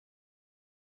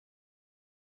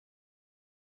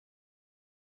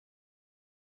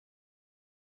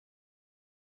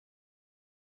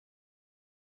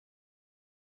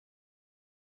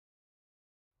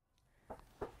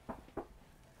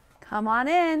Come on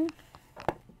in.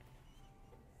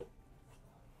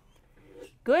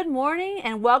 Good morning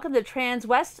and welcome to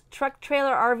Transwest Truck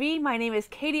Trailer RV. My name is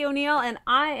Katie O'Neill and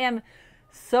I am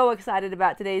so excited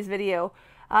about today's video.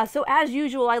 So as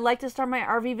usual, I like to start my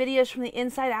RV videos from the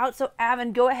inside out. So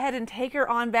Avon, go ahead and take her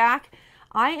on back.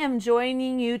 I am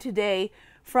joining you today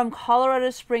from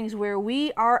Colorado Springs, where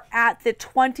we are at the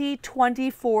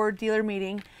 2024 dealer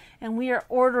meeting and we are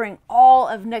ordering all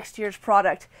of next year's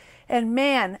product. And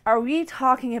man, are we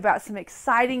talking about some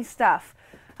exciting stuff.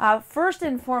 First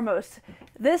and foremost,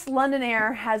 this London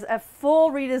Aire has a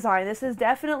full redesign. This is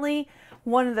definitely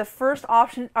one of the first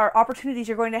opportunities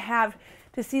you're going to have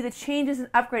to see the changes and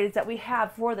upgrades that we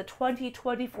have for the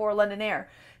 2024 London Aire.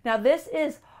 Now this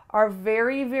is our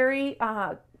very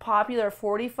popular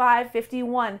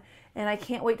 4551, and I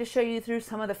can't wait to show you through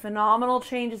some of the phenomenal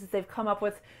changes that they've come up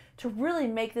with to really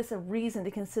make this a reason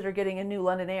to consider getting a new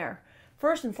London Aire.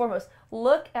 First and foremost,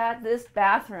 look at this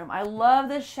bathroom. I love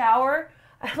this shower.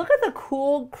 Look at the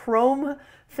cool chrome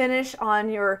finish on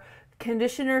your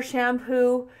conditioner,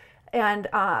 shampoo, and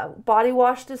body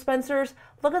wash dispensers.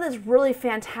 Look at this really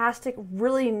fantastic,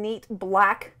 really neat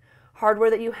black hardware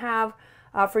that you have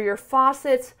for your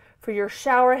faucets, for your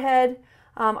shower head.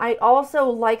 I also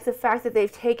like the fact that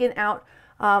they've taken out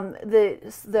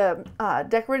the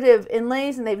decorative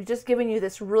inlays and they've just given you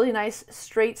this really nice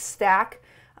straight stack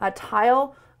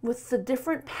tile with the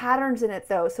different patterns in it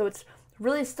though. So it's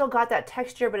really still got that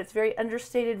texture, but it's very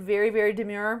understated, very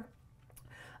demure.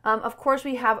 Of course,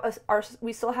 we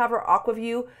still have our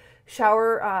AquaView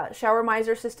shower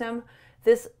miser system.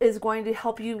 This is going to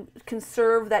help you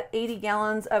conserve that 80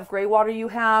 gallons of gray water you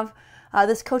have.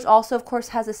 This coach also, of course,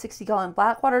 has a 60-gallon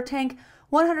black water tank,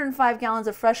 105 gallons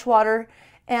of fresh water,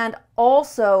 and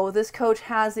also this coach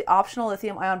has the optional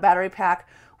lithium-ion battery pack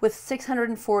with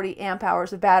 640 amp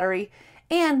hours of battery.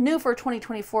 And new for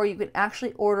 2024, you can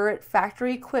actually order it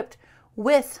factory equipped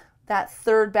with that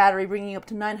third battery, bringing you up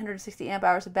to 960 amp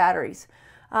hours of batteries.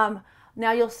 Now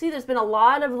you'll see there's been a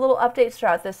lot of little updates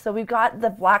throughout this. So we've got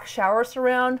the black shower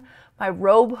surround. My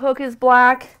robe hook is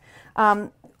black.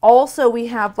 Also, we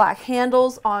have black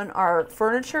handles on our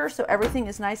furniture, so everything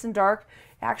is nice and dark.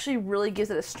 It actually really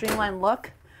gives it a streamlined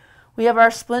look. We have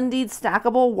our Splendid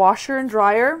stackable washer and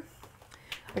dryer.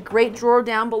 A great drawer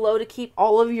down below to keep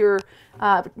all of your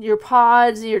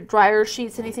pods, your dryer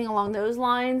sheets, anything along those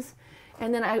lines.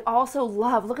 And then I also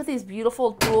love, look at these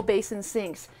beautiful dual basin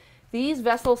sinks. These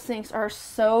vessel sinks are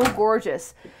so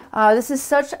gorgeous. This is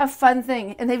such a fun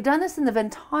thing. And they've done this in the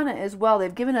Ventana as well.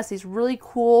 They've given us these really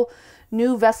cool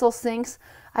new vessel sinks.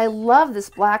 I love this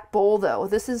black bowl though.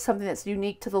 This is something that's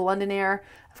unique to the London Aire.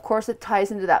 Of course, it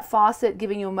ties into that faucet,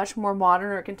 giving you a much more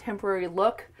modern or contemporary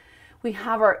look. We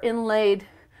have our inlaid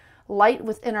light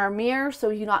within our mirror,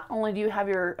 so you not only do you have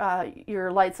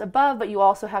your lights above, but you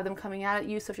also have them coming out at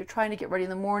you. So if you're trying to get ready in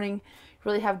the morning, you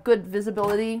really have good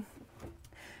visibility.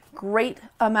 Great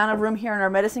amount of room here in our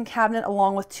medicine cabinet,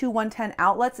 along with two 110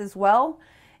 outlets as well.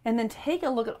 And then take a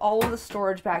look at all of the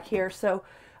storage back here. So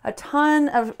a ton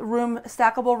of room,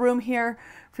 stackable room here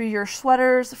for your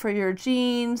sweaters, for your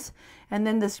jeans, and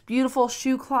then this beautiful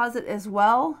shoe closet as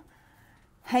well.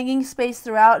 Hanging space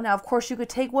throughout. Now, of course, you could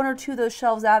take one or two of those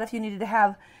shelves out if you needed to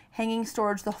have hanging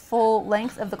storage the full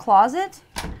length of the closet.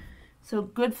 So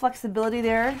good flexibility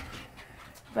there.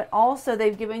 But also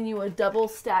they've given you a double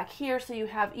stack here, so you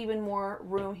have even more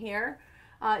room here.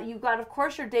 You've got, of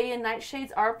course, your day and night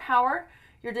shades are power.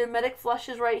 Your Dometic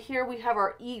flushes right here. We have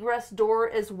our egress door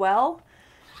as well.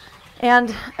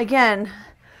 And again,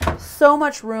 so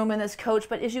much room in this coach,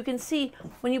 but as you can see,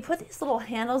 when you put these little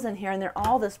handles in here and they're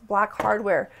all this black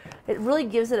hardware, it really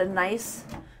gives it a nice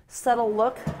subtle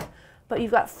look. But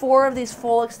you've got 4 of these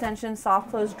full extension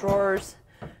soft close drawers,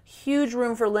 huge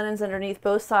room for linens underneath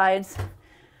both sides.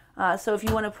 So if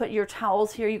you want to put your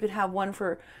towels here, you could have one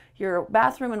for your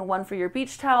bathroom and one for your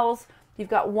beach towels. You've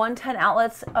got 110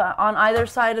 outlets on either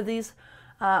side of these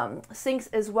sinks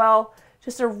as well.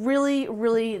 Just a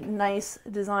really nice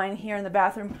design here in the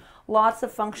bathroom. Lots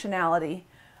of functionality.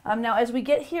 Now as we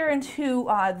get here into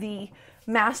the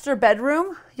master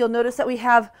bedroom, you'll notice that we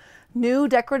have new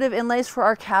decorative inlays for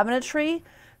our cabinetry.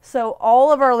 So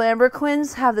all of our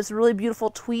Lambrequins have this really beautiful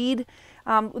tweed.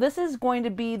 This is going to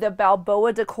be the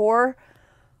Balboa decor.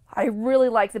 I really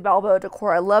like the Balboa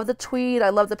decor. I love the tweed. I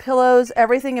love the pillows.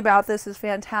 Everything about this is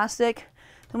fantastic.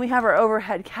 Then we have our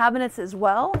overhead cabinets as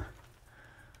well.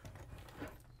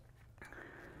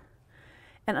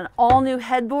 And an all-new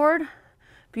headboard.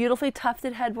 Beautifully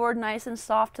tufted headboard, nice and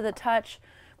soft to the touch.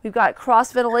 We've got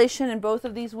cross ventilation in both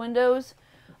of these windows.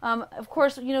 Of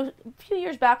course, you know, a few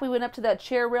years back we went up to that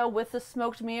chair rail with the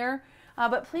smoked mirror.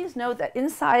 But please note that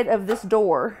inside of this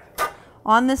door,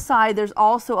 on this side, there's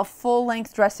also a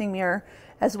full-length dressing mirror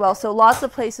as well. So lots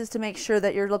of places to make sure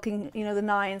that you're looking, you know, the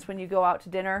nines when you go out to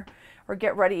dinner or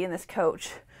get ready in this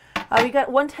coach. We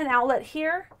got 110 outlet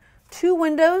here, 2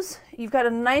 windows. You've got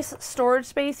a nice storage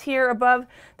space here above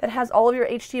that has all of your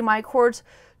HDMI cords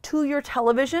to your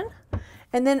television.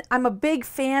 And then I'm a big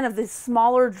fan of these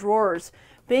smaller drawers.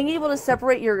 Being able to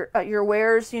separate your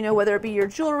wares, you know, whether it be your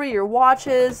jewelry, your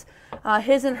watches,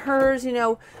 his and hers, you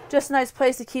know, just a nice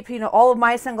place to keep, you know, all of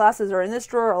my sunglasses are in this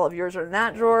drawer, all of yours are in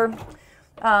that drawer.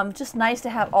 Just nice to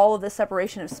have all of this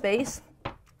separation of space.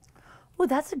 Oh,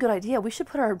 that's a good idea. We should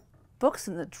put our books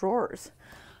in the drawers.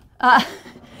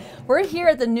 We're here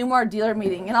at the Newmar dealer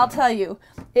meeting, and I'll tell you,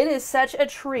 it is such a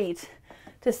treat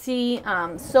to see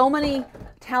so many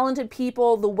talented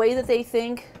people, the way that they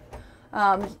think,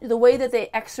 the way that they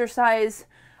exercise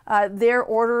their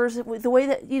orders, the way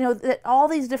that, you know, that all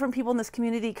these different people in this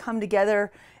community come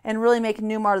together and really make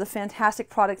Newmar the fantastic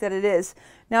product that it is.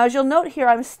 Now, as you'll note here,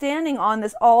 I'm standing on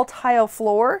this all tile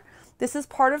floor. This is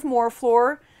part of More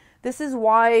Floor. This is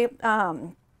why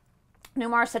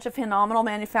Newmar is such a phenomenal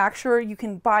manufacturer. You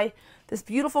can buy this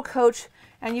beautiful coach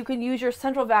and you can use your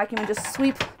central vacuum and just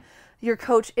sweep your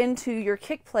coach into your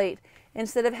kick plate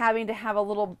instead of having to have a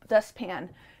little dustpan.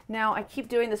 Now, I keep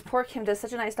doing this. Poor Kim does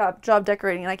such a nice job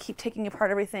decorating, and I keep taking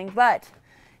apart everything, but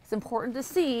it's important to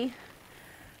see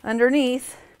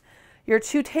underneath your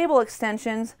 2 table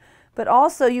extensions, but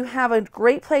also you have a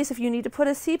great place if you need to put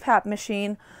a CPAP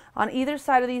machine on either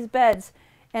side of these beds.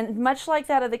 And much like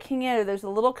that of the King Aire, there's a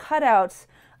little cutouts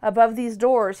above these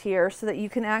doors here so that you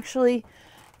can actually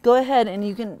go ahead and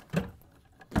you can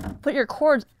put your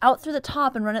cords out through the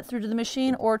top and run it through to the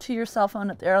machine or to your cell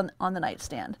phone up there on the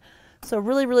nightstand. So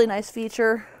really, really nice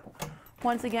feature.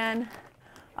 Once again,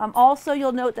 also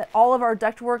you'll note that all of our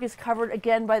ductwork is covered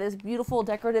again by this beautiful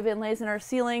decorative inlays in our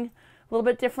ceiling. A little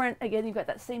bit different. Again, you've got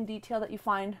that same detail that you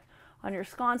find on your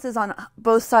sconces on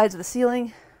both sides of the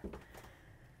ceiling.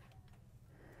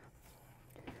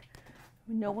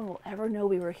 No one will ever know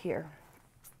we were here.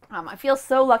 I feel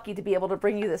so lucky to be able to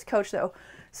bring you this coach though.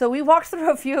 So we walked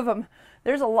through a few of them.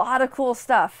 There's a lot of cool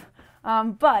stuff.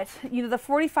 But you know, the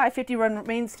 4550 run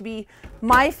remains to be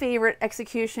my favorite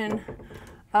execution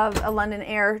of a London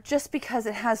Aire just because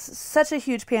it has such a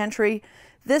huge pantry.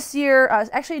 This year,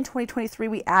 actually in 2023,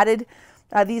 we added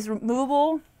these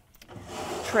removable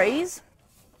trays.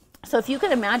 So if you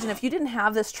could imagine, if you didn't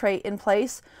have this tray in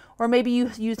place, or maybe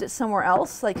you used it somewhere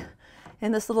else, like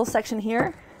in this little section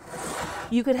here,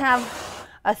 you could have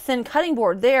a thin cutting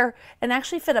board there and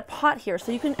actually fit a pot here.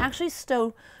 So you can actually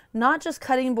stow not just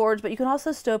cutting boards, but you can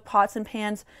also stow pots and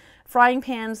pans, frying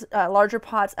pans, larger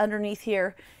pots underneath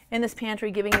here in this pantry,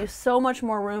 giving you so much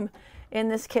more room in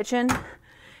this kitchen.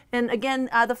 And again,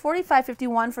 the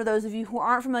 4551, for those of you who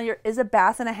aren't familiar, is a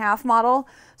bath and a half model.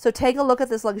 So take a look at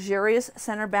this luxurious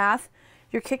center bath.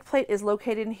 Your kick plate is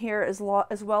located in here as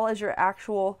well as your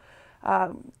actual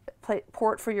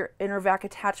port for your inner vac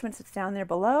attachments. It's down there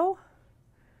below.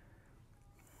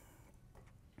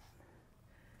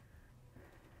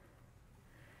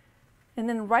 And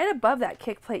then right above that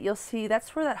kick plate, you'll see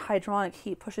that's where that hydronic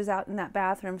heat pushes out in that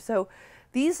bathroom. So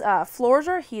these floors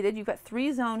are heated. You've got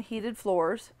 3-zone heated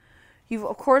floors. You've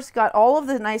of course got all of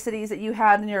the niceties that you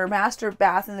had in your master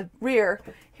bath in the rear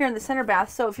here in the center bath.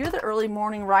 So if you're the early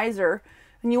morning riser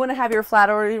and you want to have your flat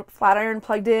iron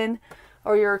plugged in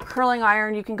or your curling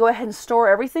iron, you can go ahead and store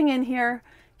everything in here,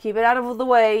 keep it out of the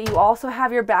way. You also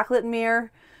have your backlit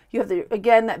mirror. You have,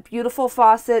 again, that beautiful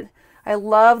faucet. I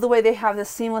love the way they have this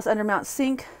seamless undermount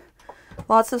sink.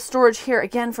 Lots of storage here,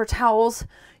 again, for towels.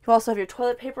 You also have your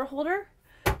toilet paper holder.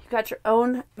 You've got your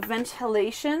own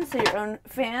ventilation, so your own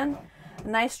fan. A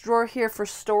nice drawer here for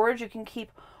storage. You can keep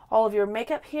all of your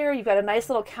makeup here. You've got a nice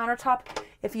little countertop.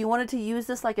 If you wanted to use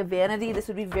this like a vanity, this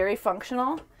would be very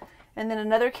functional. And then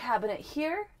another cabinet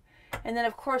here. And then,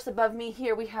 of course, above me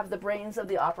here, we have the brains of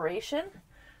the operation.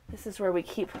 This is where we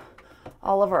keep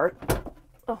all of our...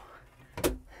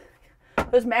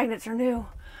 Those magnets are new.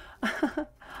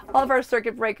 All of our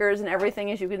circuit breakers and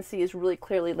everything, as you can see, is really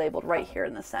clearly labeled right here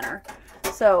in the center.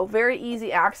 So very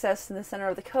easy access in the center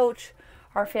of the coach.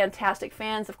 Our fantastic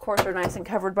fans, of course, are nice and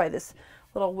covered by this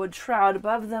little wood shroud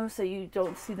above them, so you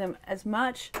don't see them as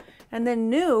much. And then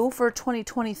new for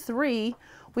 2023,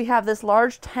 we have this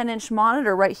large 10-inch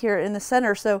monitor right here in the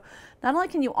center. So not only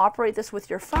can you operate this with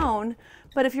your phone,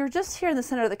 but if you're just here in the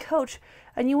center of the coach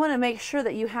and you want to make sure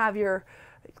that you have your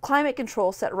climate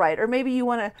control set right, or maybe you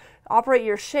want to operate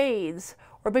your shades,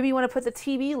 or maybe you want to put the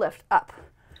TV lift up,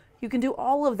 you can do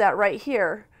all of that right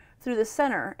here. through the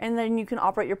center, and then you can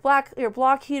operate your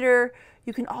block heater.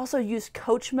 You can also use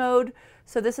coach mode.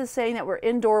 So this is saying that we're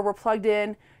indoor, we're plugged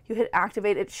in. You hit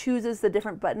activate, it chooses the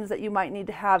different buttons that you might need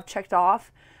to have checked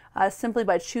off simply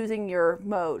by choosing your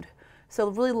mode. So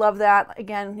really love that.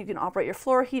 Again, you can operate your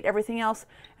floor heat, everything else.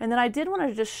 And then I did want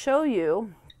to just show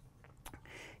you,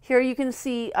 here you can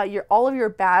see all of your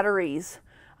batteries,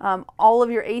 all of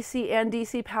your AC and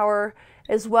DC power,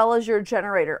 as well as your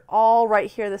generator, all right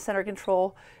here in the center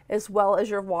control, as well as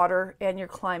your water and your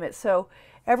climate. So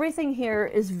everything here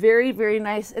is very, very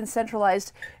nice and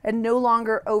centralized and no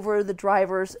longer over the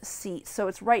driver's seat. So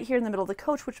it's right here in the middle of the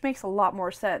coach, which makes a lot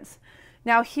more sense.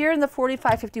 Now here in the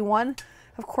 4551,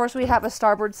 of course, we have a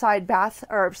starboard side bath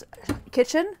or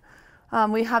kitchen.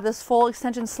 We have this full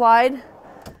extension slide,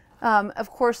 of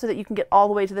course, so that you can get all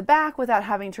the way to the back without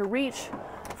having to reach.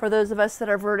 For those of us that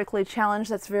are vertically challenged,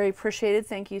 that's very appreciated.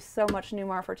 Thank you so much,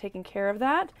 Newmar, for taking care of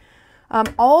that.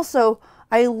 Also,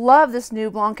 I love this new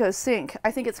Blanco sink.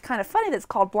 I think it's kind of funny that it's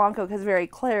called Blanco because very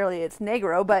clearly it's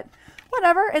Negro, but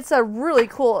whatever. It's a really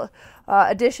cool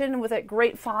addition with a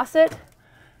great faucet.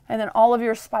 And then all of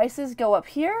your spices go up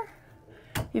here.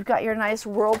 You've got your nice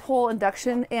Whirlpool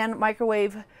induction and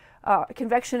microwave,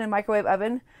 convection and microwave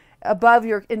oven above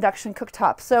your induction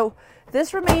cooktop. So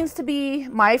this remains to be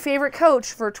my favorite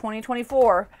coach for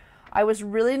 2024. I was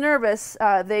really nervous.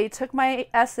 They took my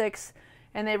Essex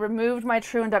and they removed my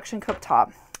true induction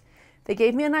cooktop. They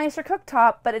gave me a nicer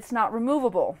cooktop, but it's not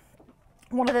removable.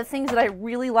 One of the things that I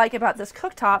really like about this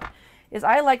cooktop is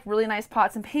I like really nice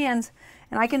pots and pans,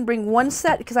 and I can bring one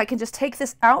set because I can just take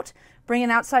this out, bring it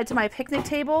outside to my picnic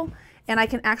table, and I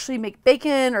can actually make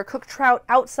bacon or cook trout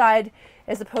outside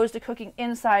as opposed to cooking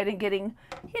inside and getting,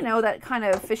 you know, that kind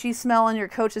of fishy smell in your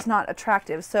coach is not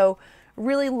attractive. So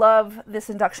really love this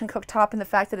induction cooktop and the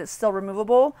fact that it's still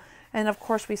removable. And of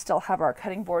course, we still have our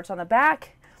cutting boards on the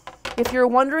back. If you're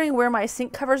wondering where my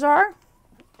sink covers are,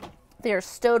 they are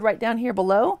stowed right down here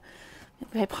below.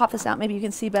 If I pop this out, maybe you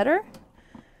can see better.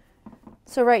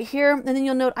 So right here, and then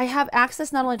you'll note I have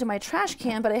access not only to my trash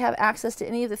can, but I have access to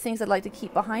any of the things I'd like to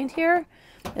keep behind here,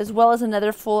 as well as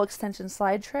another full extension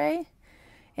slide tray.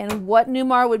 And what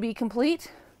Newmar would be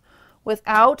complete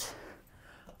without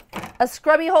a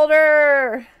scrubby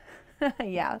holder?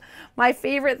 Yeah, my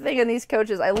favorite thing in these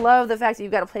coaches. I love the fact that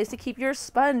you've got a place to keep your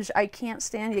sponge. I can't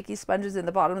stand yucky sponges in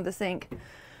the bottom of the sink.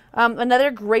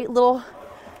 Another great little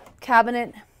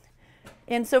cabinet.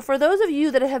 And so for those of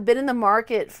you that have been in the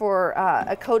market for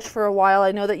a coach for a while,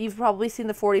 I know that you've probably seen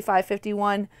the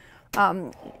 4551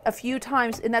 a few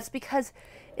times, and that's because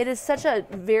it is such a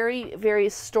very, very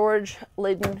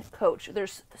storage-laden coach.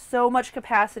 There's so much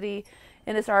capacity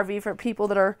in this RV for people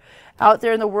that are out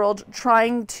there in the world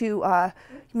trying to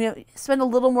spend a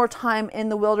little more time in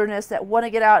the wilderness, that want to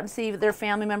get out and see their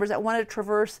family members, that want to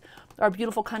traverse our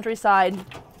beautiful countryside.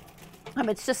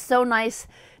 It's just so nice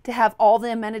to have all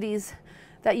the amenities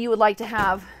that you would like to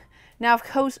have. Now, of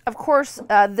course,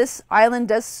 this island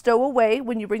does stow away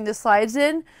when you bring the slides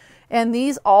in, and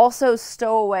these also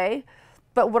stow away.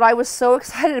 But what I was so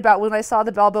excited about when I saw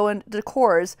the Balboa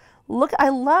decors, look, I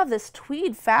love this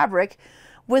tweed fabric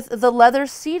with the leather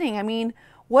seating. I mean,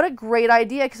 what a great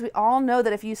idea, because we all know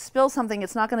that if you spill something,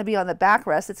 it's not going to be on the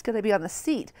backrest, it's going to be on the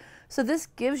seat. So this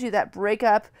gives you that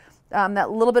breakup,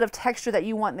 that little bit of texture that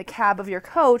you want in the cab of your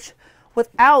coach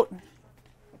without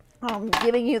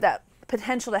giving you that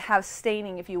potential to have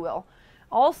staining, if you will.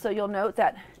 Also, you'll note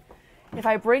that if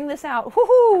I bring this out,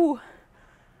 whoo-hoo,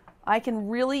 I can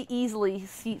really easily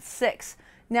seat 6.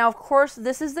 Now, of course,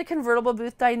 this is the convertible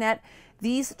booth dinette.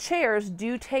 These chairs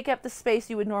do take up the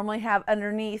space you would normally have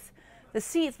underneath the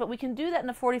seats, but we can do that in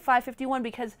the 4551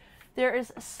 because there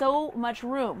is so much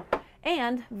room.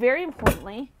 And very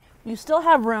importantly, you still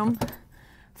have room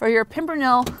for your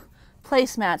Pimpernel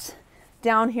placemats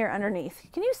down here underneath.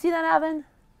 Can you see that, Evan?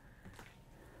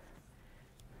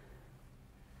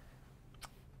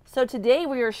 So today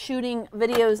we are shooting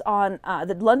videos on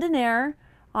the London Aire,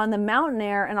 on the Mountain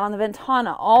Aire, and on the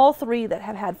Ventana, all three that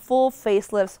have had full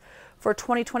facelifts for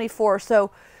 2024.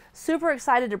 So super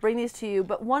excited to bring these to you.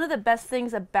 But one of the best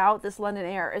things about this London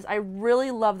Aire is I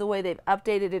really love the way they've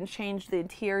updated and changed the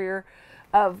interior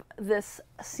of this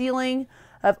ceiling,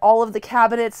 of all of the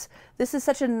cabinets. This is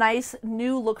such a nice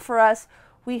new look for us.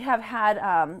 We have had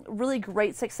really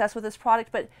great success with this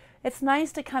product, but it's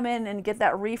nice to come in and get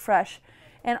that refresh.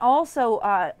 And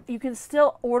also, you can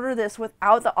still order this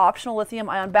without the optional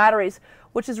lithium-ion batteries,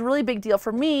 which is a really big deal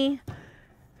for me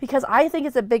because I think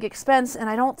it's a big expense and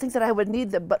I don't think that I would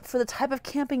need them. But for the type of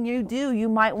camping you do, you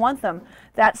might want them.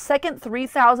 That second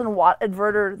 3,000 watt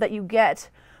inverter that you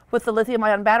get with the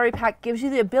lithium-ion battery pack gives you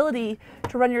the ability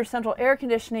to run your central air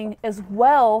conditioning as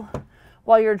well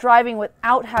while you're driving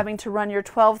without having to run your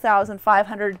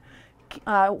 12,500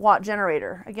 watt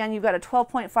generator. Again, you've got a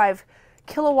 12.5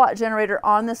 kilowatt generator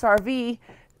on this RV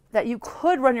that you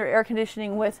could run your air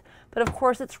conditioning with, but of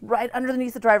course it's right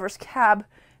underneath the driver's cab,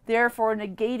 therefore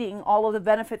negating all of the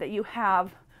benefit that you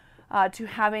have to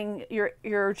having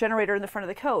your generator in the front of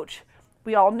the coach.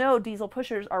 We all know diesel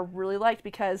pushers are really liked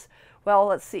because, well,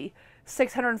 let's see,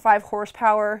 605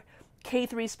 horsepower,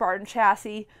 K3 Spartan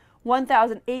chassis,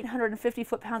 1,850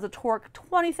 foot-pounds of torque,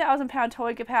 20,000 pound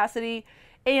towing capacity,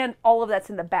 and all of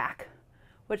that's in the back,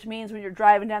 which means when you're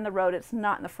driving down the road, it's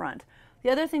not in the front.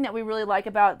 The other thing that we really like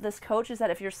about this coach is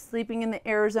that if you're sleeping in the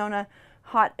Arizona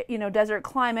hot, desert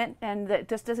climate and that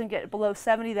just doesn't get below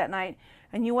 70 that night,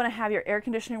 and you want to have your air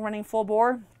conditioning running full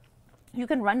bore, you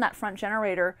can run that front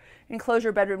generator and close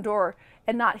your bedroom door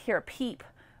and not hear a peep.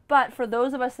 But for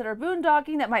those of us that are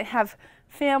boondocking, that might have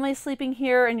family sleeping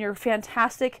here in your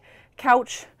fantastic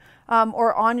couch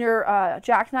or on your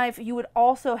jackknife, you would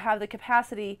also have the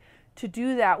capacity to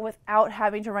do that without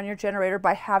having to run your generator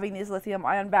by having these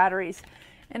lithium-ion batteries.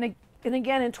 And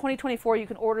again, in 2024, you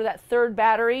can order that third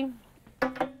battery,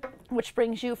 which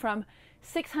brings you from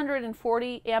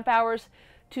 640 amp hours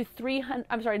to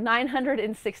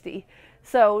 960.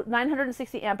 So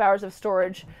 960 amp hours of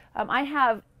storage. I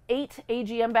have 8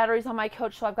 AGM batteries on my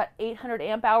coach, so I've got 800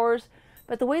 amp hours.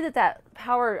 But the way that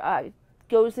power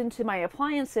goes into my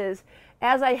appliances,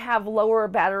 as I have lower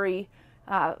battery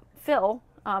fill,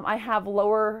 I have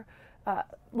lower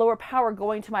power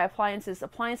going to my appliances.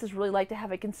 Appliances really like to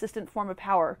have a consistent form of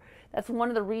power. That's one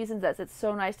of the reasons that it's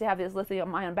so nice to have these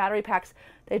lithium-ion battery packs.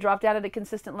 They drop down at a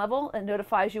consistent level and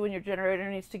notifies you when your generator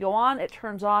needs to go on. It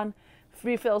turns on,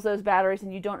 refills those batteries,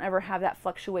 and you don't ever have that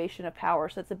fluctuation of power.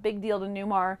 So it's a big deal to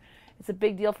Newmar. It's a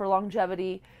big deal for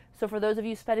longevity. So for those of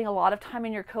you spending a lot of time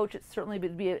in your coach, it certainly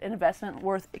would be an investment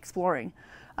worth exploring.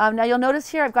 Now you'll notice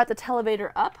here I've got the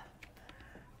televator up.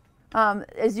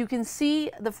 As you can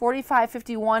see, the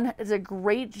 4551 is a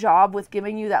great job with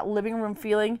giving you that living room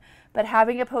feeling, but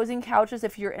having opposing couches,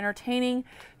 if you're entertaining,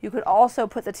 you could also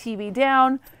put the TV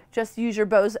down, just use your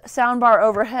Bose soundbar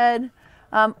overhead,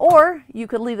 or you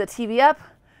could leave the TV up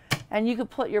and you could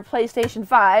put your PlayStation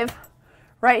 5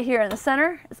 right here in the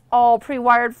center. It's all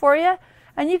pre-wired for you,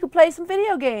 and you could play some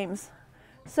video games.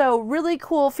 So really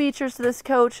cool features to this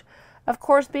coach. Of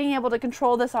course, being able to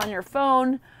control this on your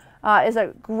phone is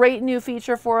a great new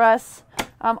feature for us.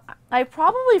 I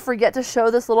probably forget to show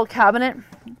this little cabinet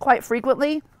quite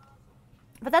frequently,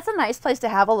 but that's a nice place to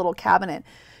have a little cabinet.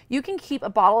 You can keep a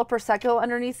bottle of Prosecco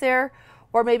underneath there,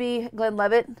 or maybe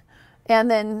Glenlivet, and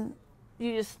then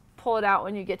you just pull it out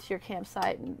when you get to your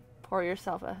campsite and pour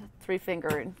yourself a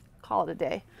 3-finger and call it a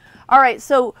day. All right,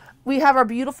 so we have our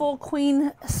beautiful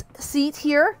queen seat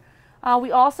here.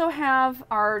 We also have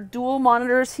our dual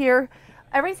monitors here.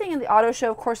 Everything in the auto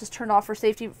show, of course, is turned off for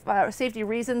safety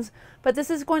reasons, but this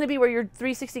is going to be where your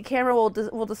 360 camera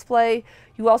will display.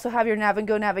 You also have your Nav and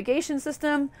Go navigation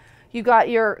system. You got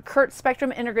your Kurt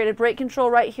Spectrum integrated brake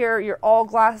control right here, your all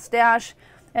glass dash,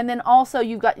 and then also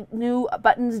you've got new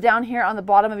buttons down here on the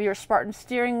bottom of your Spartan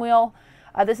steering wheel.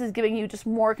 This is giving you just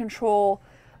more control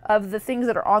of the things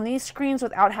that are on these screens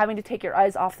without having to take your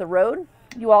eyes off the road.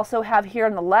 You also have here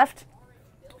on the left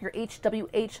your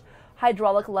HWH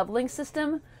hydraulic leveling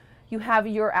system. You have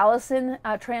your Allison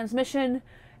transmission,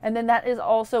 and then that is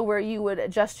also where you would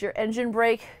adjust your engine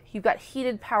brake. You've got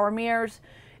heated power mirrors,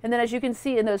 and then as you can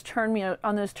see in those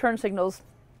on those turn signals,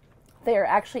 they are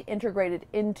actually integrated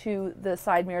into the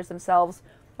side mirrors themselves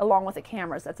along with the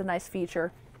cameras. That's a nice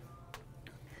feature.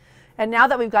 And now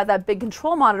that we've got that big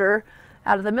control monitor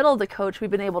out of the middle of the coach,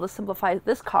 we've been able to simplify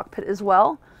this cockpit as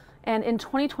well. And in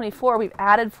 2024, we've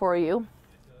added for you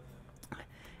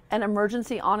an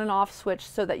emergency on and off switch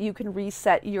so that you can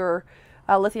reset your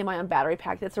lithium-ion battery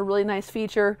pack. That's a really nice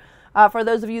feature. For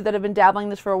those of you that have been dabbling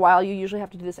this for a while, you usually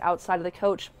have to do this outside of the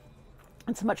coach.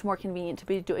 It's much more convenient to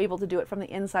be able to do it from the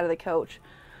inside of the coach.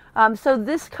 So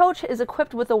this coach is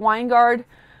equipped with the Winegard,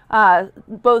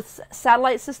 both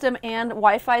satellite system and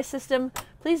Wi-Fi system.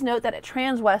 Please note that at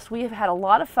Transwest, we have had a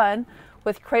lot of fun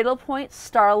with Cradlepoint,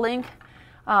 Starlink,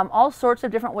 all sorts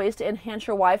of different ways to enhance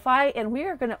your Wi-Fi, and we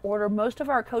are going to order most of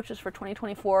our coaches for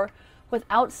 2024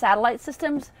 without satellite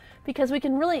systems because we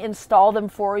can really install them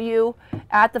for you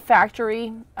at the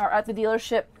factory or at the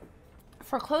dealership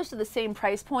for close to the same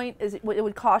price point as it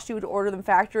would cost you to order them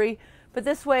factory. But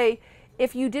this way,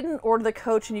 if you didn't order the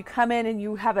coach and you come in and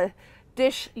you have a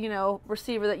dish,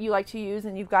 receiver that you like to use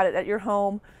and you've got it at your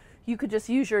home, you could just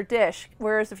use your dish.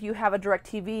 Whereas if you have a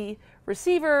DirecTV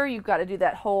receiver, you've got to do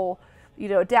that whole you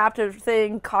know, adaptive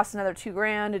thing, costs another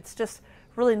 $2,000. It's just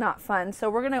really not fun. So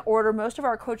we're going to order most of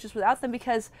our coaches without them,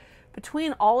 because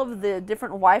between all of the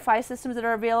different Wi-Fi systems that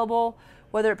are available,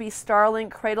 whether it be Starlink,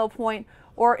 Cradlepoint,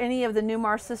 or any of the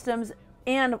Newmar systems,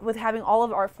 and with having all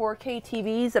of our 4K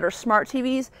TVs that are smart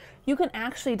TVs, you can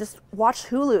actually just watch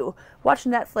Hulu, watch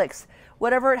Netflix,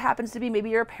 whatever it happens to be. Maybe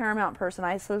you're a Paramount person.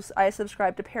 I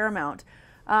subscribe to Paramount.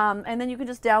 And then you can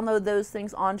just download those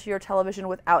things onto your television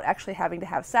without actually having to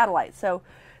have satellite. So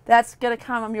that's going to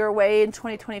come your way in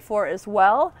 2024 as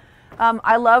well.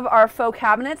 I love our faux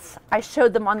cabinets. I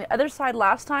showed them on the other side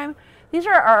last time. These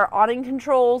are our awning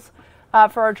controls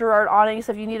for our Girard awnings.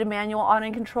 So if you need a manual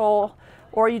awning control,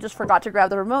 or you just forgot to grab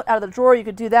the remote out of the drawer, you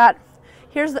could do that.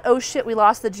 Here's the, oh shit, we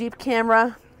lost the Jeep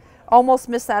camera. Almost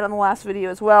missed that on the last video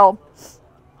as well.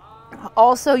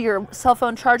 Also your cell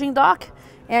phone charging dock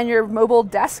and your mobile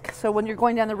desk. So when you're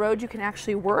going down the road, you can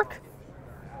actually work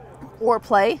or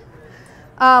play.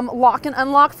 Lock and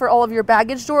unlock for all of your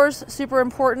baggage doors, super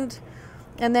important.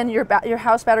 And then your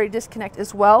house battery disconnect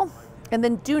as well. And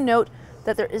then do note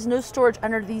that there is no storage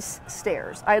under these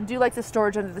stairs. I do like the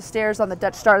storage under the stairs on the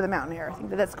Dutch Star of the Mountain Air. I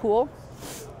think that's cool.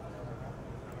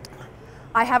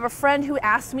 I have a friend who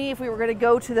asked me if we were going to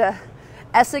go to the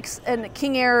Essex and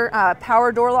King Air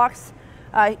power door locks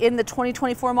in the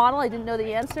 2024 model. I didn't know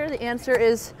the answer. The answer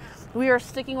is we are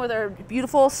sticking with our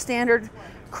beautiful standard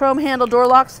chrome handle door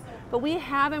locks, but we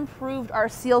have improved our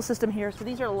seal system here. So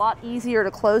these are a lot easier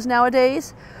to close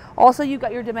nowadays. Also, you've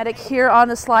got your Dometic here on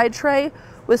the slide tray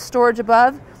with storage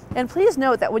above. And please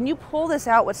note that when you pull this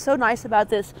out, what's so nice about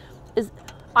this is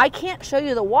I can't show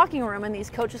you the walking room in these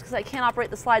coaches because I can't operate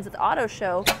the slides at the auto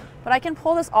show, but I can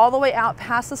pull this all the way out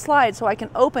past the slide so I can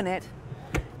open it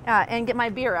and get my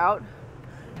beer out,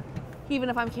 even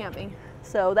if I'm camping.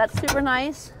 So that's super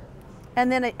nice.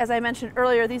 And then, as I mentioned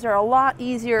earlier, these are a lot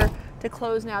easier to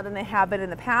close now than they have been in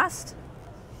the past.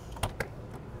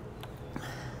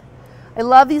 I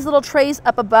love these little trays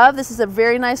up above. This is a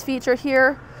very nice feature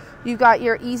here. You've got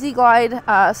your Easy Glide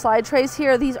slide trays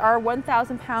here. These are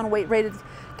 1,000 pound weight rated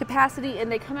capacity,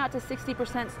 and they come out to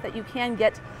 60% so that you can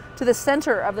get to the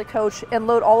center of the coach and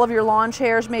load all of your lawn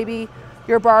chairs, maybe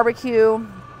your barbecue,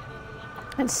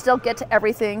 and still get to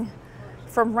everything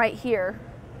from right here,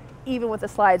 even with the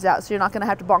slides out, so you're not going to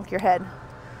have to bonk your head.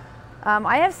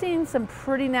 I have seen some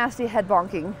pretty nasty head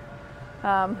bonking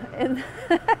in,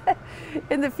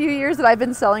 in the few years that I've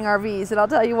been selling RVs, and I'll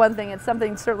tell you one thing, it's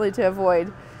something certainly to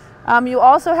avoid. You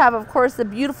also have, of course, the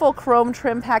beautiful chrome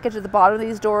trim package at the bottom of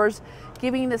these doors,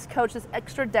 giving this coach this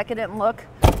extra decadent look.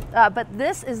 But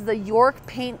this is the York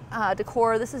paint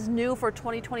decor. This is new for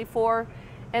 2024,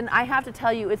 and I have to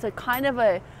tell you, it's a kind of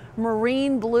a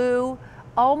marine blue,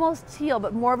 almost teal,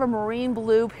 but more of a marine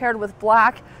blue paired with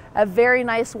black, a very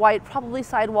nice white, probably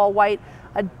sidewall white,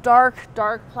 a dark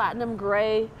platinum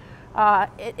gray.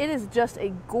 It is just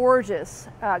a gorgeous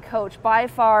coach by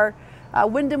far.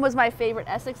 Wyndham was my favorite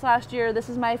Essex last year. This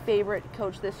is my favorite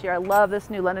coach this year. I love this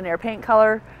new London Air paint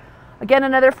color. Again,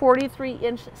 another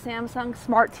 43-inch Samsung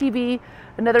Smart TV,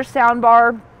 another sound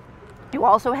bar. You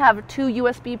also have 2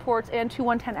 USB ports and 2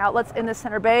 110 outlets in the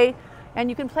center bay, and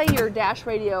you can play your dash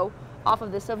radio off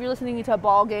of this. So if you're listening to a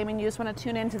ball game and you just want to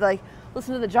tune in to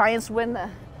listen to the Giants win the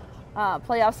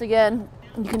playoffs again,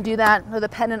 you can do that, or the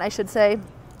pennant, I should say.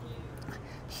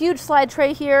 Huge slide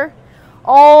tray here,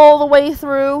 all the way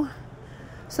through.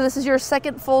 So this is your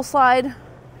second full slide,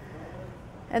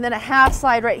 and then a half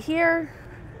slide right here.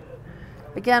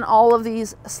 Again, all of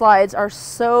these slides are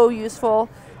so useful.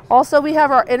 Also, we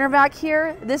have our inner vac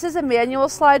here. This is a manual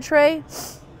slide tray,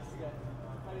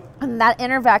 and that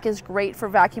inner vac is great for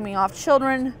vacuuming off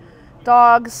children,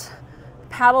 dogs,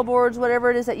 paddle boards,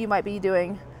 whatever it is that you might be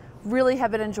doing. Really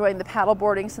have been enjoying the paddle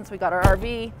boarding since we got our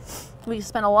RV. We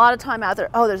spent a lot of time out there.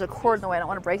 Oh, there's a cord in the way. I don't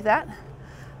want to break that.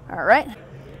 All right.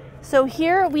 So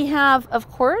here we have, of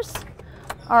course,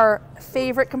 our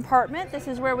favorite compartment. This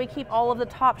is where we keep all of the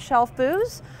top shelf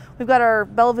booze. We've got our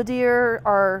Belvedere,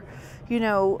 our,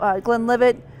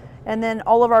 Glenlivet, and then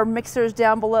all of our mixers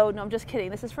down below. No, I'm just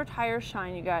kidding. This is for Tire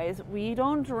Shine, you guys. We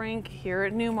don't drink here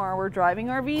at Newmar. We're driving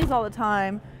RVs all the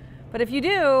time. But if you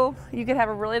do, you could have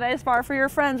a really nice bar for your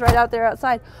friends right out there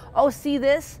outside. Oh, see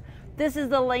this? This is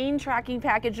the lane tracking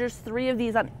package. There's 3 of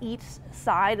these on each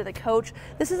side of the coach.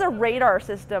 This is a radar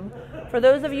system. For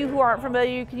those of you who aren't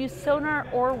familiar, you can use sonar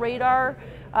or radar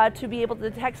to be able to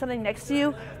detect something next to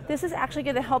you. This is actually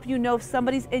going to help you know if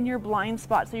somebody's in your blind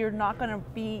spot, so you're not going to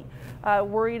be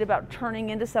worried about turning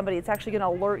into somebody. It's actually going to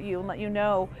alert you and let you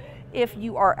know if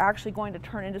you are actually going to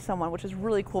turn into someone, which is a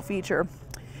really cool feature.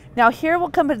 Now here we'll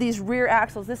come to these rear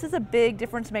axles. This is a big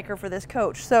difference maker for this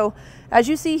coach. So as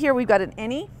you see here, we've got an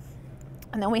innie,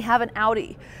 And then we have an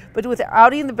Audi, but with the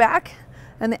Audi in the back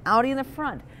and the Audi in the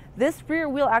front. This rear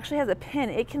wheel actually has a pin.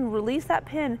 It can release that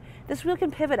pin. This wheel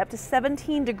can pivot up to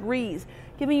 17 degrees,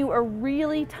 giving you a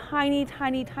really tiny,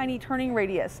 tiny, tiny turning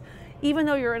radius, even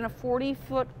though you're in a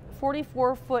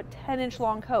 44-foot, 10-inch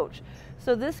long coach.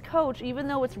 So this coach, even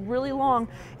though it's really long,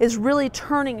 is really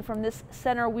turning from this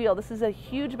center wheel. This is a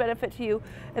huge benefit to you.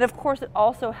 And of course, it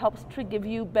also helps to give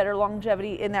you better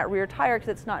longevity in that rear tire because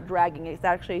it's not dragging. It's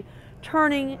actually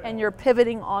turning and you're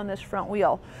pivoting on this front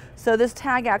wheel. So this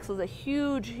tag axle is a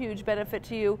huge, huge benefit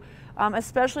to you,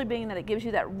 especially being that it gives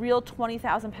you that real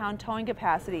 20,000 pound towing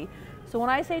capacity. So when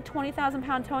I say 20,000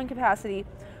 pound towing capacity,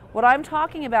 what I'm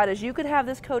talking about is you could have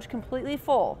this coach completely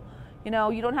full. You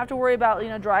know, you don't have to worry about,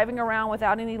 driving around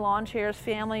without any lawn chairs,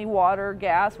 family, water,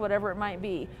 gas, whatever it might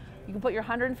be. You can put your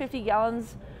 150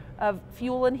 gallons of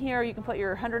fuel in here. You can put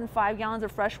your 105 gallons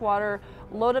of fresh water,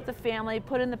 load up the family,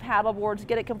 put in the paddle boards,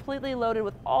 get it completely loaded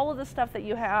with all of the stuff that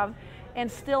you have,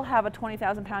 and still have a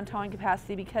 20,000 pound towing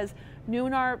capacity, because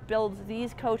Newmar builds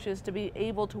these coaches to be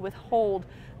able to withhold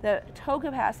the tow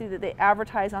capacity that they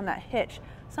advertise on that hitch.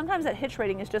 Sometimes that hitch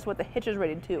rating is just what the hitch is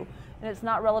rated to, and it's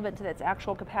not relevant to its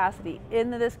actual capacity. In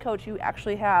this coach, you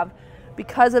actually have,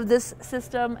 because of this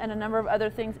system and a number of other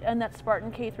things in that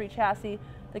Spartan K3 chassis,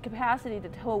 the capacity to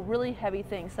tow really heavy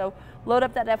things. So load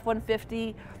up that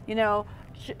F-150,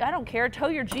 I don't care, tow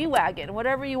your G-Wagon,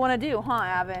 whatever you want to do, huh,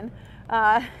 Avin?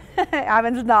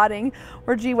 Avin's nodding.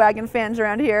 We're G-Wagon fans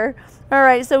around here. All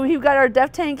right, so we've got our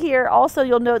def tank here. Also,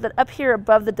 you'll note that up here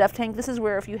above the def tank, this is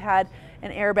where if you had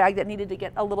an airbag that needed to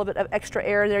get a little bit of extra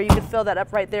air there, you could fill that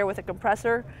up right there with a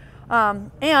compressor.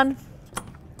 And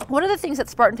one of the things that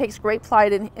Spartan takes great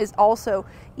pride in is also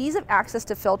ease of access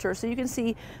to filters. So you can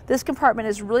see this compartment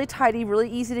is really tidy, really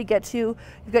easy to get to.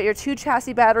 You've got your 2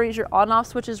 chassis batteries, your on-off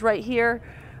switches right here.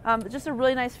 Just a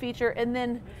really nice feature. And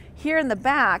then here in the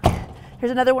back,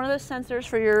 here's another one of those sensors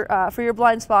for your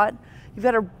blind spot. You've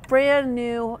got a brand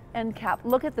new end cap.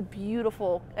 Look at the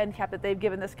beautiful end cap that they've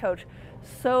given this coach.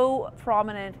 So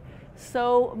prominent,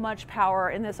 so much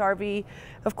power in this RV.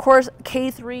 Of course,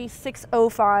 K3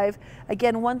 605,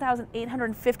 again,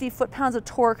 1,850 foot-pounds of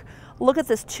torque. Look at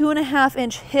this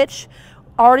 2.5-inch hitch,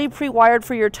 already pre-wired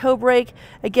for your tow brake.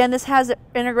 Again, this has an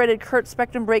integrated Kurt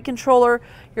Spectrum brake controller.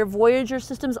 Your Voyager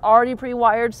system's already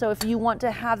pre-wired, so if you want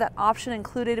to have that option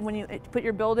included when you put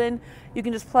your build in, you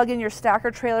can just plug in your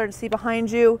stacker trailer and see behind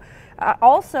you.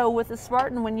 Also, with the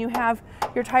Spartan, when you have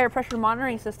your tire pressure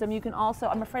monitoring system, you can also,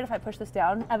 I'm afraid if I push this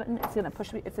down, it's gonna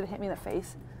push me, it's gonna hit me in the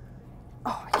face.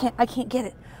 Oh, I can't get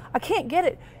it. I can't get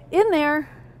it. In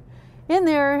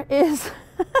there is,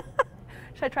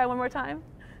 should I try one more time?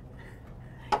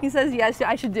 He says, yes,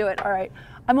 I should do it. All right.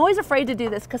 I'm always afraid to do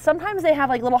this because sometimes they have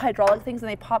like little hydraulic things and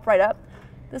they pop right up.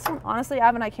 This one, honestly,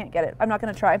 I can't get it. I'm not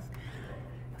going to try.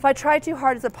 If I try too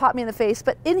hard, it's going to pop me in the face.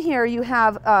 But in here you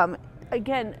have,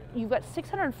 again, you've got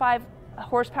 605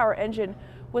 horsepower engine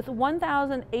with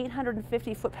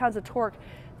 1,850 foot-pounds of torque.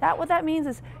 What that means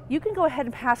is you can go ahead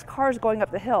and pass cars going up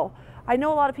the hill. I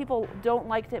know a lot of people don't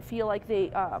like to feel like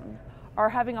they are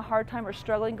having a hard time or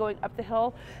struggling going up the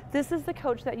hill. This is the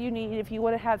coach that you need if you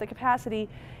want to have the capacity.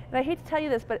 And I hate to tell you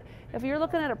this, but if you're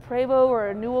looking at a Prevost or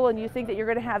a Newell and you think that you're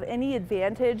going to have any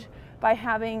advantage by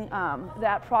having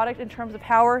that product in terms of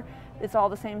power, it's all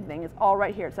the same thing. It's all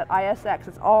right here. It's that ISX.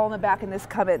 It's all in the back in this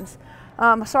Cummins.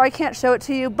 Sorry I can't show it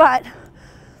to you, but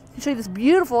I'll show you this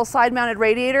beautiful side-mounted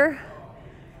radiator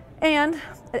and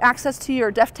access to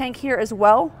your def tank here as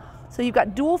well. So you've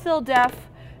got dual fill def,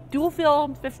 dual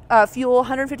fill fuel,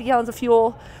 150 gallons of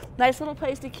fuel. Nice little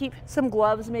place to keep some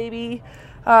gloves, maybe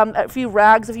a few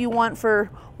rags if you want for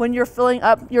when you're filling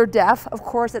up your def. Of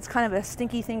course, it's kind of a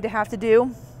stinky thing to have to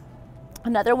do.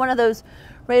 Another one of those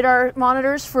radar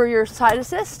monitors for your side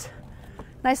assist.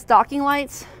 Nice docking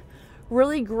lights.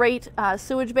 Really great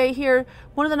sewage bay here.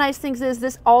 One of the nice things is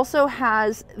this also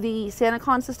has the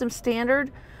SantaCon system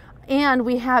standard, and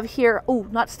we have here, oh,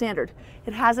 not standard.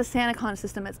 It has a SantaCon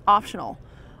system. It's optional.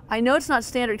 I know it's not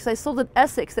standard because I sold an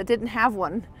Essex that didn't have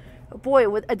one. Boy,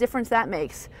 what a difference that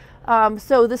makes.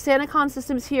 So the SantaCon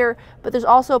system's here, but there's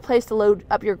also a place to load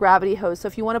up your gravity hose. So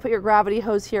if you want to put your gravity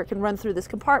hose here, it can run through this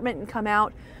compartment and come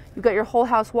out. You've got your whole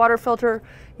house water filter.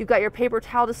 You've got your paper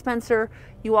towel dispenser.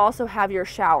 You also have your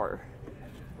shower.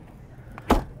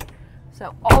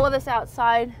 So all of this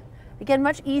outside. Again,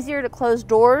 much easier to close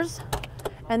doors.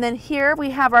 And then here we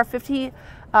have our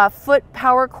 50-foot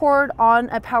power cord on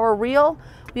a power reel.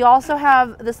 We also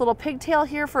have this little pigtail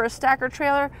here for a stacker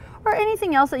trailer. or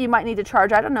anything else that you might need to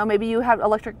charge. I don't know, maybe you have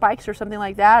electric bikes or something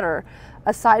like that, or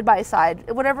a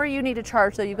side-by-side, whatever you need to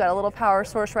charge. So you've got a little power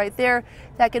source right there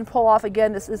that can pull off.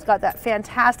 Again, this has got that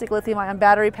fantastic lithium-ion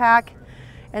battery pack,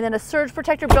 and then a surge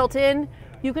protector built in.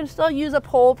 You can still use a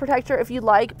pole protector if you'd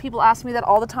like. People ask me that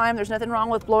all the time. There's nothing wrong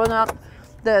with blowing up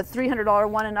the $300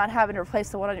 one and not having to replace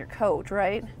the one on your coach,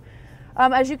 right?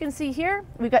 As you can see here,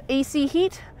 we've got AC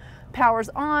heat, power's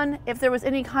on. If there was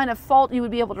any kind of fault, you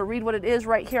would be able to read what it is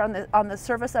right here on the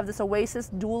surface of this Oasis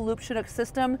dual loop Chinook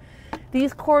system.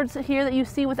 These cords here that you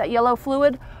see with that yellow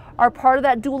fluid are part of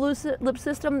that dual loop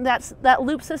system. That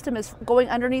loop system is going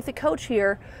underneath the coach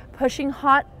here, pushing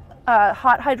hot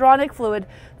hydronic fluid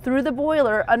through the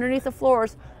boiler underneath the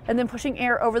floors, and then pushing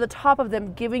air over the top of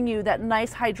them, giving you that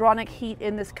nice hydronic heat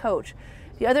in this coach.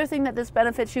 The other thing that this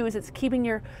benefits you is it's keeping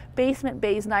your basement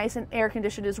bays nice and air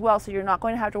conditioned as well, so you're not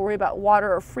going to have to worry about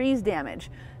water or freeze damage.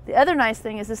 The other nice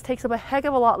thing is this takes up a heck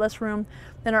of a lot less room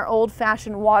than our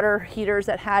old-fashioned water heaters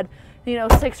that had, you know,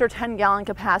 6 or 10 gallon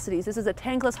capacities. This is a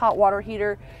tankless hot water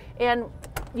heater, and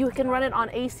you can run it on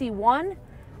AC1,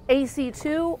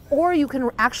 AC2, or you can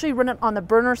actually run it on the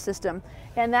burner system.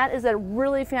 And that is a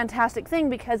really fantastic thing,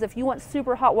 because if you want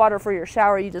super hot water for your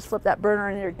shower, you just flip that burner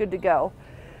and you're good to go.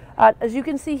 As you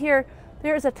can see here,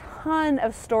 there's a ton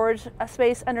of storage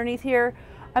space underneath here.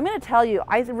 I'm going to tell you,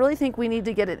 I really think we need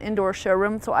to get an indoor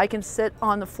showroom so I can sit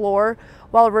on the floor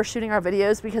while we're shooting our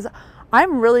videos, because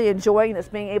I'm really enjoying this,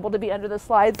 being able to be under the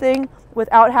slide thing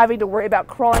without having to worry about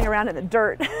crawling around in the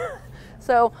dirt.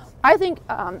 So I think,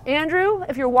 Andrew,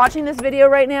 if you're watching this video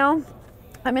right now,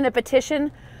 I'm in a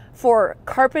petition for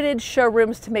carpeted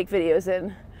showrooms to make videos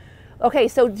in. Okay,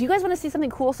 so do you guys want to see something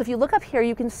cool? So if you look up here,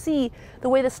 you can see the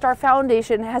way the Star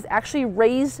Foundation has actually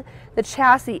raised the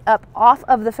chassis up off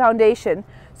of the foundation.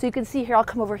 So you can see here, I'll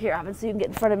come over here, Evan, so you can get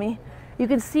in front of me. You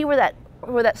can see where that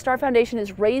Star Foundation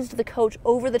has raised the coach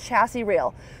over the chassis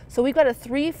rail. So we've got a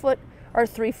 3 inch thick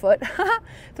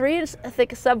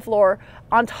subfloor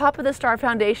on top of the Star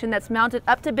Foundation that's mounted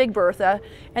up to Big Bertha,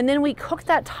 and then we cook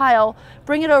that tile,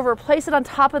 bring it over, place it on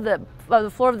top of the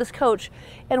floor of this coach,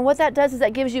 and what that does is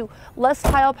that gives you less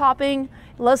tile popping,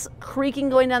 less creaking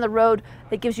going down the road.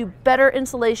 It gives you better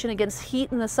insulation against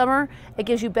heat in the summer, it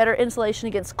gives you better insulation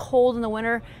against cold in the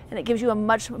winter, and it gives you a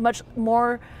much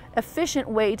more efficient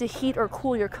way to heat or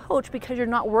cool your coach, because you're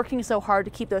not working so hard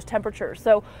to keep those temperatures.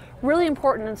 So really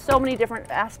important in so many different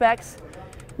aspects.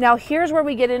 Now here's where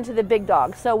we get into the big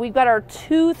dog. So we've got our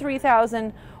 2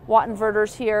 3,000 watt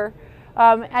inverters here.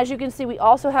 As you can see, we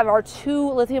also have our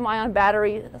 2 lithium-ion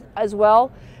batteries as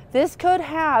well. This could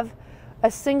have a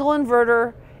single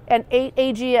inverter and 8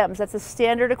 AGMs. That's the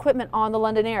standard equipment on the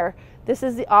London Aire. This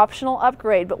is the optional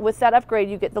upgrade, but with that upgrade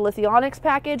you get the Lithionics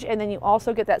package, and then you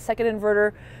also get that second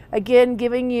inverter, again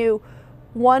giving you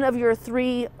one of your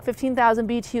 3 15,000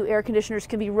 BTU air conditioners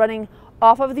can be running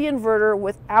off of the inverter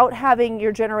without having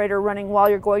your generator running while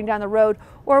you're going down the road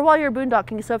or while you're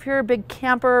boondocking. So if you're a big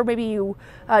camper, maybe you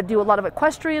do a lot of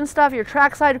equestrian stuff, you're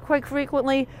trackside quite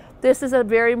frequently, this is a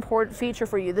very important feature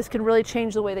for you. This can really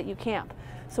change the way that you camp.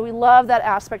 So we love that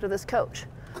aspect of this coach.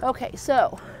 Okay,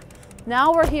 so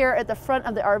now we're here at the front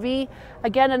of the RV.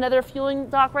 Again, another fueling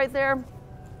dock right there.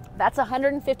 That's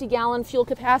 150 gallon fuel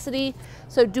capacity,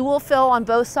 so dual fill on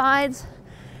both sides.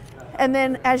 And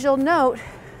then as you'll note,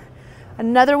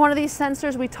 another one of these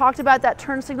sensors. We talked about that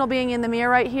turn signal being in the mirror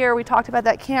right here. We talked about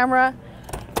that camera.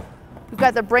 We've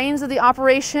got the brains of the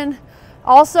operation.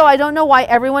 Also, I don't know why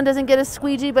everyone doesn't get a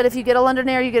squeegee, but if you get a London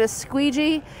Aire, you get a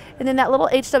squeegee. And then that little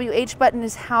HWH button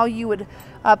is how you would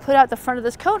put out the front of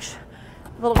this coach.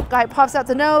 The little guy pops out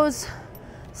the nose,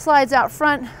 slides out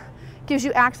front, gives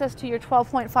you access to your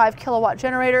 12.5 kilowatt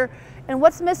generator. And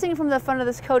what's missing from the front of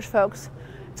this coach, folks?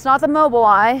 It's not the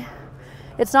Mobileye.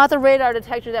 It's not the radar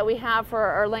detector that we have for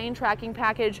our lane tracking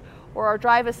package or our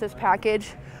drive assist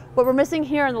package. What we're missing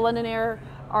here in the London Aire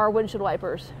are windshield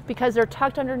wipers, because they're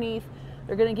tucked underneath.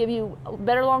 They're going to give you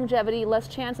better longevity, less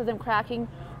chance of them cracking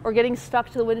or getting stuck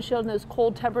to the windshield in those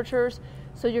cold temperatures.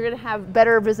 So you're going to have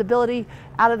better visibility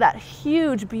out of that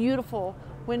huge, beautiful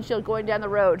windshield going down the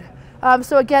road.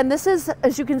 So again, this is,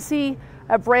 as you can see,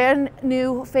 a brand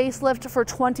new facelift for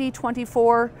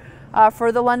 2024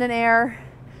 for the London Aire.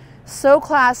 So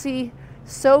classy,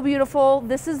 so beautiful.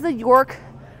 This is the York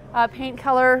paint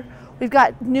color. We've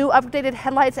got new updated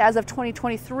headlights as of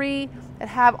 2023 that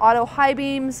have auto high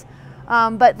beams,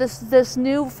 but this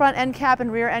new front end cap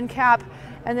and rear end cap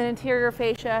and then interior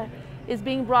fascia is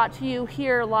being brought to you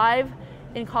here live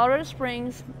in Colorado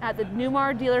Springs at the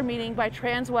Newmar dealer meeting by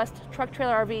Transwest Truck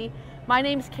Trailer RV. My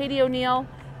name's Katie O'Neill.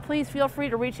 Please feel free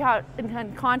to reach out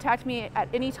and contact me at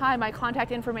any time. My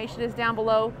contact information is down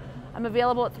below. I'm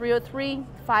available at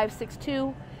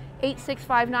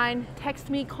 303-562-8659. Text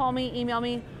me, call me, email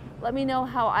me. Let me know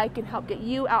how I can help get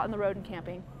you out on the road and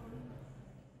camping.